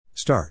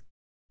Start.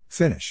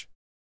 Finish.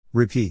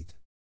 Repeat.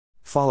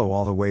 Follow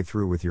all the way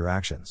through with your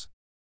actions.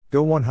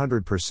 Go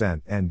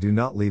 100% and do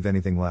not leave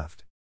anything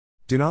left.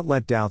 Do not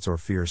let doubts or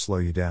fears slow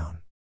you down.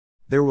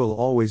 There will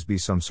always be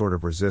some sort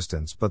of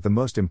resistance, but the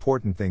most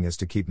important thing is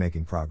to keep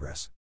making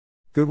progress.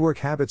 Good work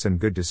habits and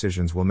good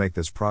decisions will make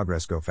this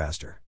progress go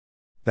faster.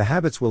 The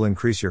habits will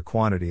increase your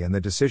quantity and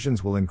the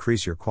decisions will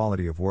increase your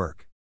quality of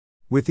work.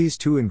 With these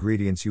two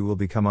ingredients you will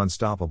become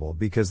unstoppable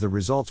because the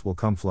results will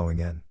come flowing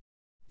in.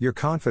 Your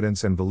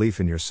confidence and belief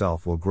in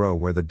yourself will grow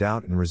where the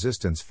doubt and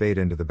resistance fade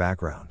into the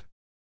background.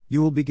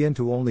 You will begin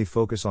to only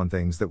focus on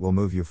things that will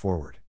move you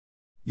forward.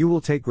 You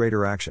will take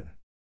greater action.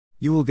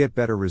 You will get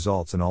better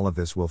results and all of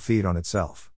this will feed on itself.